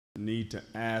need to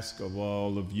ask of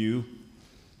all of you,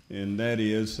 and that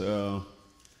is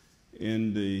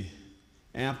in the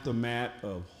aftermath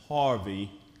of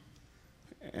Harvey,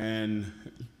 and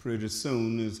pretty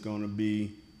soon it's going to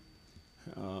be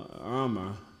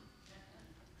Irma,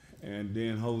 and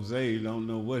then Jose don't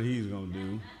know what he's going to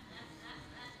do.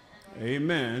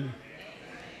 Amen.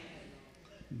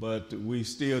 But we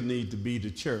still need to be the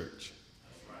church.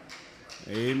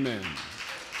 Amen.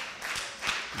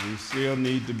 We still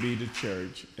need to be the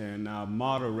church. And our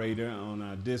moderator on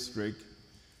our district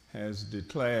has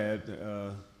declared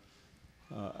a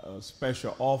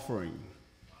special offering.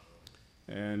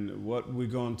 And what we're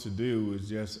going to do is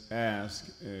just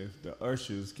ask if the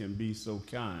ushers can be so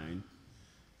kind,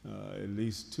 at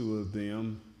least two of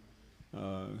them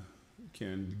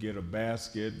can get a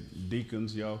basket.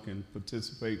 Deacons, y'all can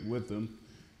participate with them.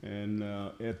 And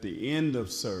at the end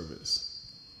of service,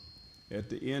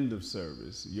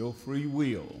 your free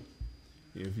will,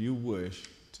 if you wish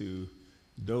to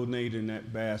donate in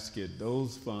that basket,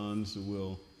 those funds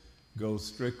will go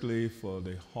strictly for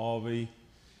the Harvey,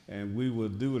 and we will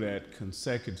do that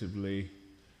consecutively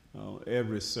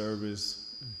every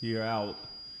service here out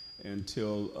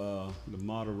until the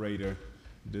moderator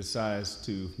decides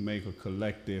to make a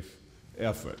collective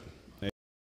effort.